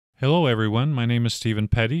Hello, everyone. My name is Stephen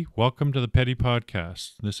Petty. Welcome to the Petty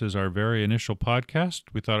Podcast. This is our very initial podcast.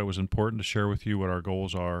 We thought it was important to share with you what our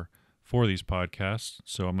goals are for these podcasts,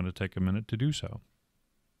 so I'm going to take a minute to do so.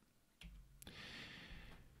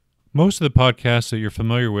 Most of the podcasts that you're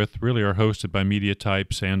familiar with really are hosted by media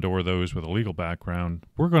types and/or those with a legal background.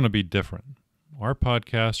 We're going to be different. Our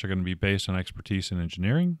podcasts are going to be based on expertise in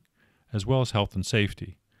engineering as well as health and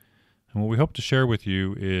safety. And what we hope to share with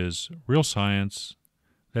you is real science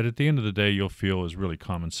that at the end of the day you'll feel is really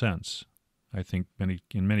common sense. I think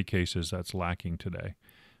in many cases that's lacking today,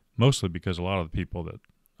 mostly because a lot of the people that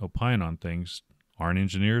opine on things aren't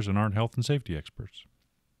engineers and aren't health and safety experts.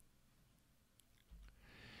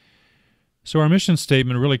 So our mission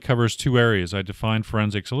statement really covers two areas. I define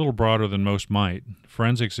forensics a little broader than most might.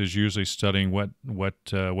 Forensics is usually studying what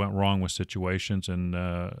went wrong with situations and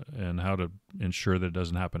how to ensure that it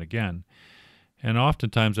doesn't happen again. And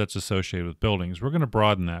oftentimes that's associated with buildings. We're going to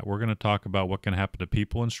broaden that. We're going to talk about what can happen to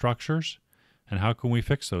people and structures and how can we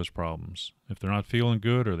fix those problems. If they're not feeling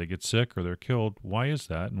good or they get sick or they're killed, why is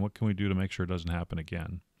that? And what can we do to make sure it doesn't happen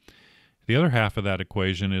again? The other half of that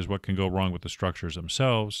equation is what can go wrong with the structures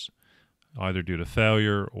themselves, either due to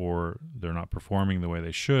failure or they're not performing the way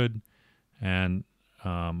they should. And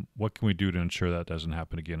what can we do to ensure that doesn't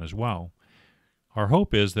happen again as well? Our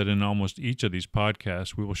hope is that in almost each of these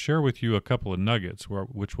podcasts, we will share with you a couple of nuggets,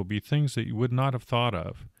 which will be things that you would not have thought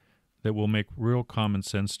of that will make real common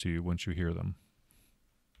sense to you once you hear them.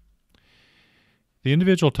 The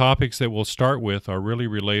individual topics that we'll start with are really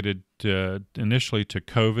related initially to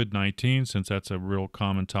COVID-19, since that's a real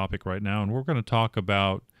common topic right now. And we're going to talk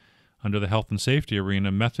about, under the health and safety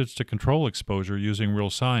arena, methods to control exposure using real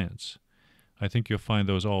science. I think you'll find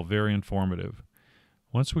those all very informative.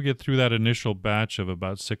 Once we get through that initial batch of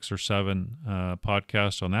about 6 or 7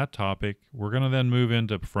 podcasts on that topic, we're going to then move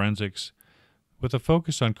into forensics with a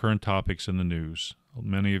focus on current topics in the news.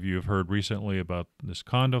 Many of you have heard recently about this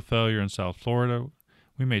condo failure in South Florida.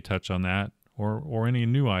 We may touch on that or any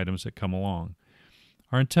new items that come along.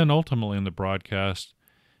 Our intent ultimately in the broadcast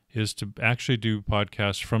is to actually do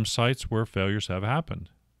podcasts from sites where failures have happened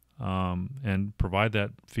and provide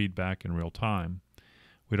that feedback in real time.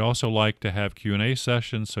 We'd also like to have Q&A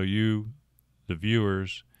sessions so you, the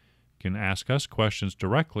viewers, can ask us questions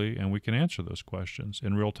directly and we can answer those questions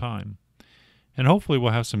in real time. And hopefully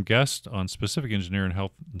we'll have some guests on specific engineering,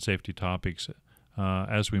 health, and safety topics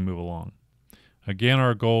as we move along. Again,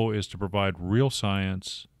 our goal is to provide real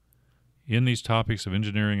science in these topics of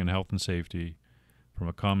engineering and health and safety from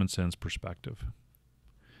a common sense perspective.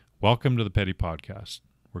 Welcome to the Petty Podcast.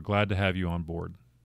 We're glad to have you on board.